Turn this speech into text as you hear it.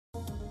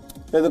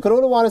Now, the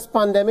coronavirus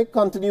pandemic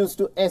continues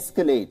to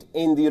escalate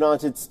in the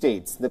United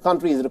States. The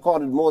country has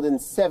recorded more than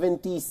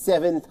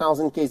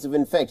 77,000 cases of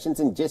infections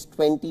in just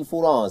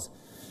 24 hours.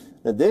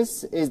 Now,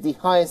 this is the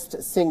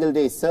highest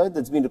single-day surge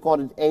that's been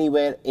recorded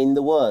anywhere in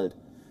the world.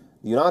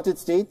 The United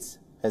States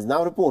has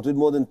now reported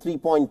more than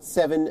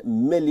 3.7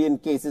 million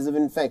cases of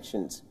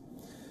infections.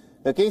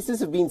 Now,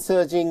 cases have been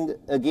surging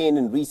again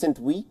in recent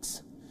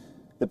weeks,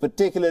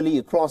 particularly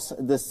across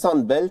the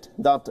Sun Belt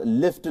that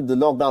lifted the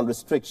lockdown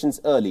restrictions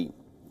early.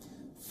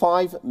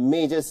 5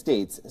 major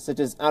states such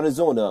as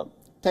Arizona,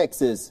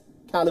 Texas,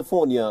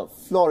 California,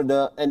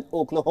 Florida and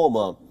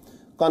Oklahoma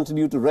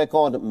continue to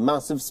record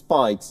massive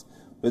spikes,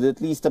 with at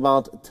least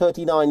about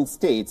 39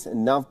 states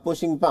now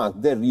pushing back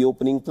their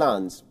reopening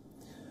plans.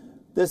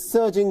 The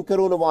surging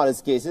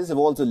coronavirus cases have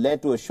also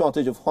led to a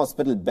shortage of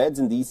hospital beds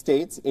in these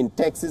states. In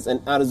Texas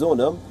and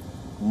Arizona,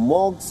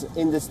 morgues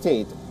in the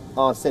state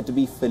are said to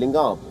be filling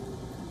up.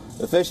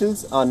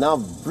 Officials are now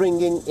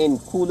bringing in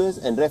coolers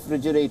and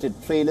refrigerated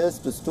trailers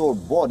to store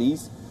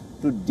bodies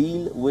to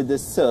deal with the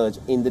surge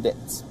in the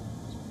deaths.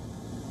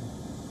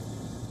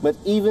 But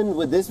even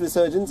with this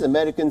resurgence,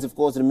 Americans, of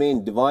course,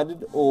 remain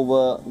divided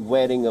over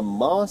wearing a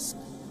mask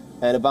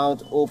and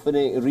about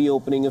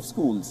reopening of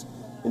schools.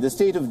 In the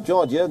state of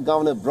Georgia,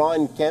 Governor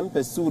Brian Kemp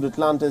has sued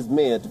Atlanta's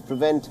mayor to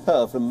prevent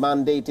her from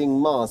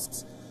mandating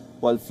masks,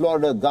 while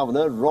Florida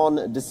Governor Ron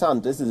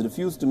DeSantis has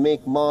refused to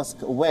make mask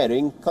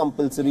wearing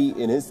compulsory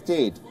in his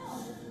state.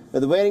 Now,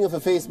 the wearing of a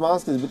face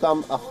mask has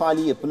become a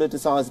highly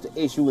politicized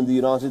issue in the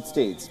United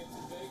States.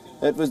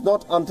 It was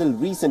not until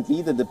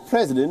recently that the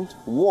president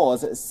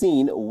was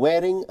seen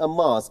wearing a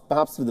mask,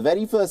 perhaps for the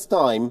very first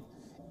time,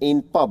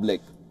 in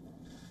public.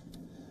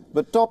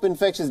 But top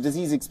infectious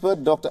disease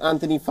expert Dr.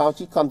 Anthony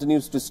Fauci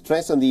continues to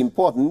stress on the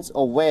importance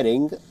of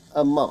wearing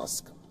a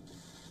mask.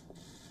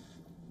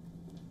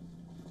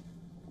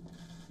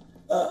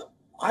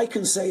 I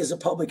can say as a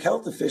public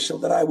health official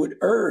that I would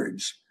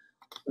urge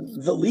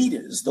the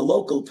leaders, the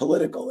local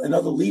political and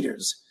other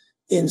leaders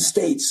in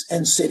states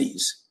and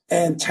cities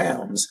and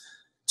towns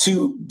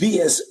to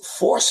be as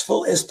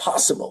forceful as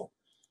possible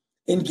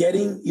in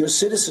getting your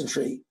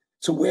citizenry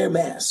to wear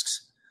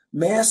masks.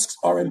 Masks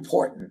are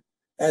important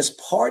as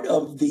part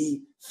of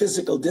the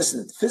physical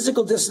distance.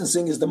 Physical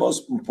distancing is the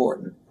most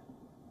important.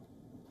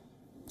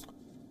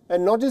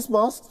 And not just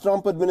masks,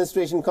 Trump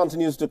administration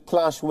continues to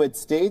clash with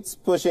states,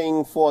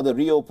 pushing for the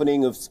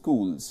reopening of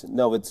schools.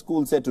 Now, with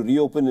schools set to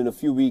reopen in a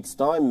few weeks'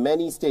 time,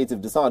 many states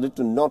have decided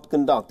to not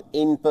conduct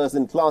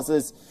in-person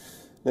classes.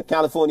 Now,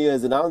 California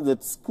has announced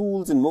that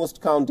schools in most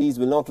counties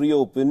will not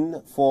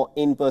reopen for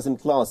in-person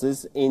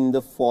classes in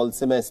the fall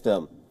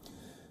semester.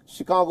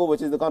 Chicago,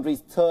 which is the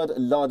country's third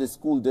largest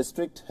school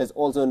district, has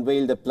also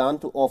unveiled a plan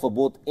to offer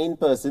both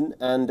in-person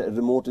and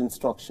remote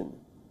instruction.